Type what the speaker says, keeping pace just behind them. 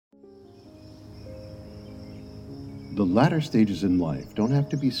The latter stages in life don't have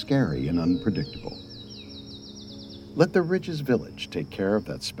to be scary and unpredictable. Let the Ridges Village take care of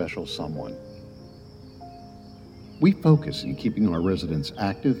that special someone. We focus in keeping our residents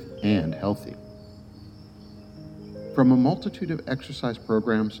active and healthy. From a multitude of exercise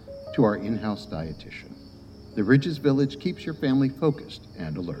programs to our in-house dietitian, the Ridges Village keeps your family focused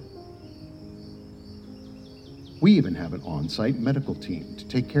and alert. We even have an on-site medical team to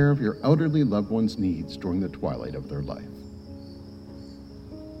take care of your elderly loved one's needs during the twilight of their life.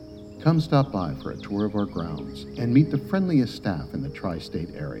 Come stop by for a tour of our grounds and meet the friendliest staff in the tri-state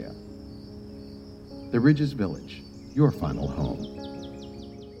area. The Ridges Village, your final home.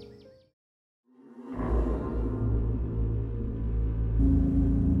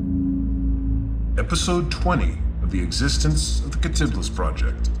 Episode 20 of The Existence of the Catiblis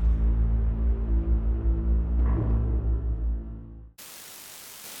Project.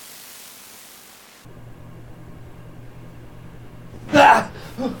 Ah!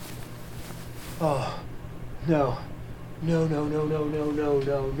 Oh, no. No, no, no, no, no, no,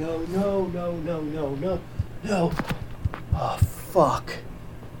 no, no, no, no, no, no, no, no. Oh, fuck.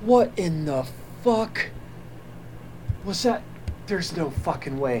 What in the fuck? Was that? There's no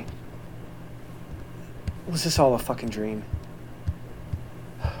fucking way. Was this all a fucking dream?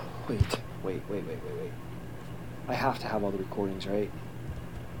 Wait. I have to have all the recordings, right?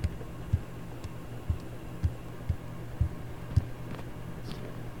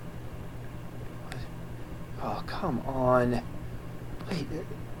 Oh, come on. Wait,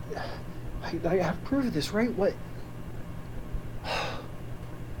 I have proof of this, right? What?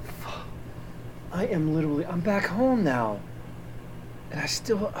 I'm back home now. And I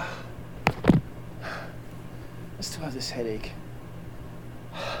still have this headache.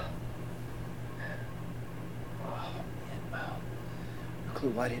 Oh, man. No clue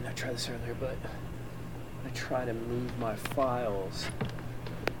why didn't I try this earlier, but I try to move my files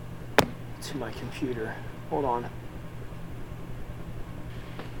to my computer. Hold on.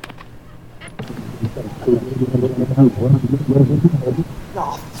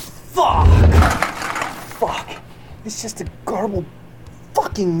 Oh, fuck! It's just a garbled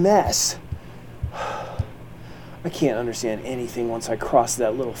fucking mess. I can't understand anything once I cross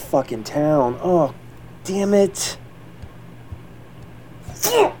that little fucking town. Oh, damn it.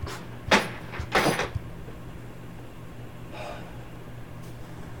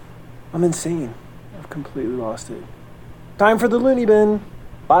 I'm insane. I've completely lost it. Time for the loony bin.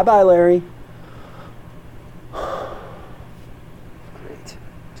 Bye-bye, Larry. Great.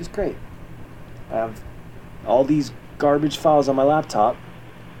 Just great. I have all these garbage files on my laptop.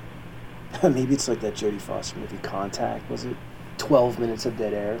 Maybe it's like that Jodie Foster movie, Contact. Was it 12 minutes of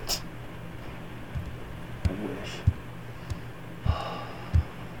dead air? I wish.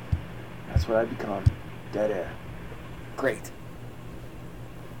 That's what I've become. Dead air. Great.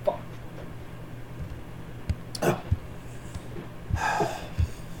 Fuck.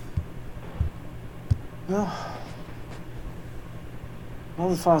 Well, all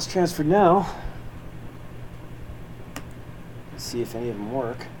the files transferred now. Let's see if any of them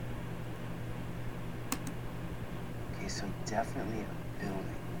work. Okay, so definitely a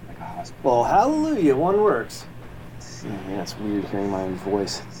building, like a hospital. Well, hallelujah, one works. Man, it's weird hearing my own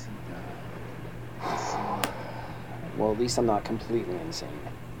voice. Well, at least I'm not completely insane.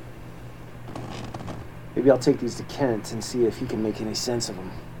 Maybe I'll take these to Kent and see if he can make any sense of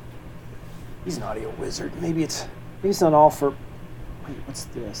them. He's an audio wizard. Maybe it's not all for... Wait, what's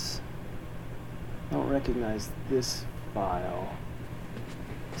this? I don't recognize this file.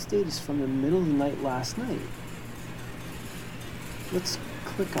 This date is from the middle of the night last night. Let's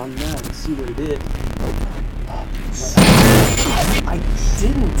click on that and see what it is. I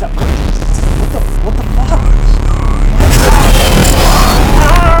didn't. What the fuck?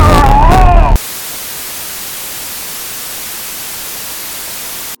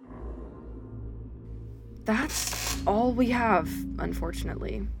 That's all we have,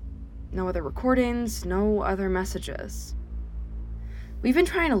 unfortunately. No other recordings, no other messages. We've been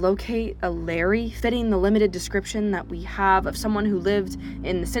trying to locate a Larry fitting the limited description that we have of someone who lived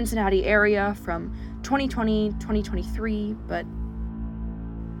in the Cincinnati area from 2020, 2023, but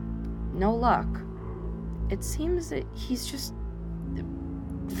no luck. It seems that he's just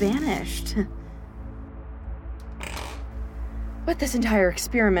vanished. What this entire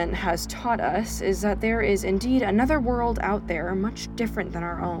experiment has taught us is that there is indeed another world out there much different than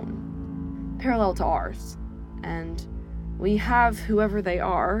our own, parallel to ours, and we have, whoever they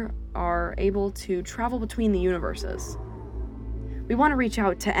are able to travel between the universes. We want to reach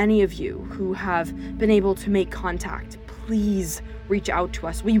out to any of you who have been able to make contact. Please reach out to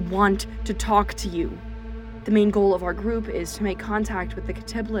us. We want to talk to you. The main goal of our group is to make contact with the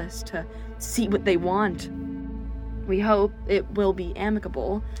Catiblis to see what they want. We hope it will be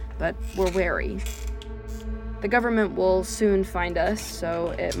amicable, but we're wary. The government will soon find us, so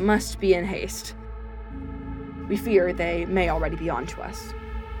it must be in haste. We fear they may already be on to us.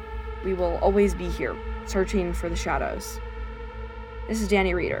 We will always be here, searching for the shadows. This is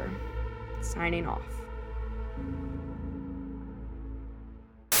Danny Reeder, signing off.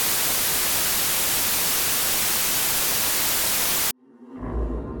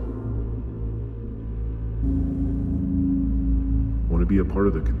 Want to be a part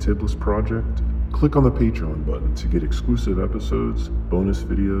of the Catiblis project? Click on the Patreon button to get exclusive episodes, bonus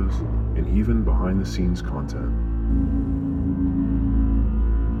videos, and even behind-the-scenes content.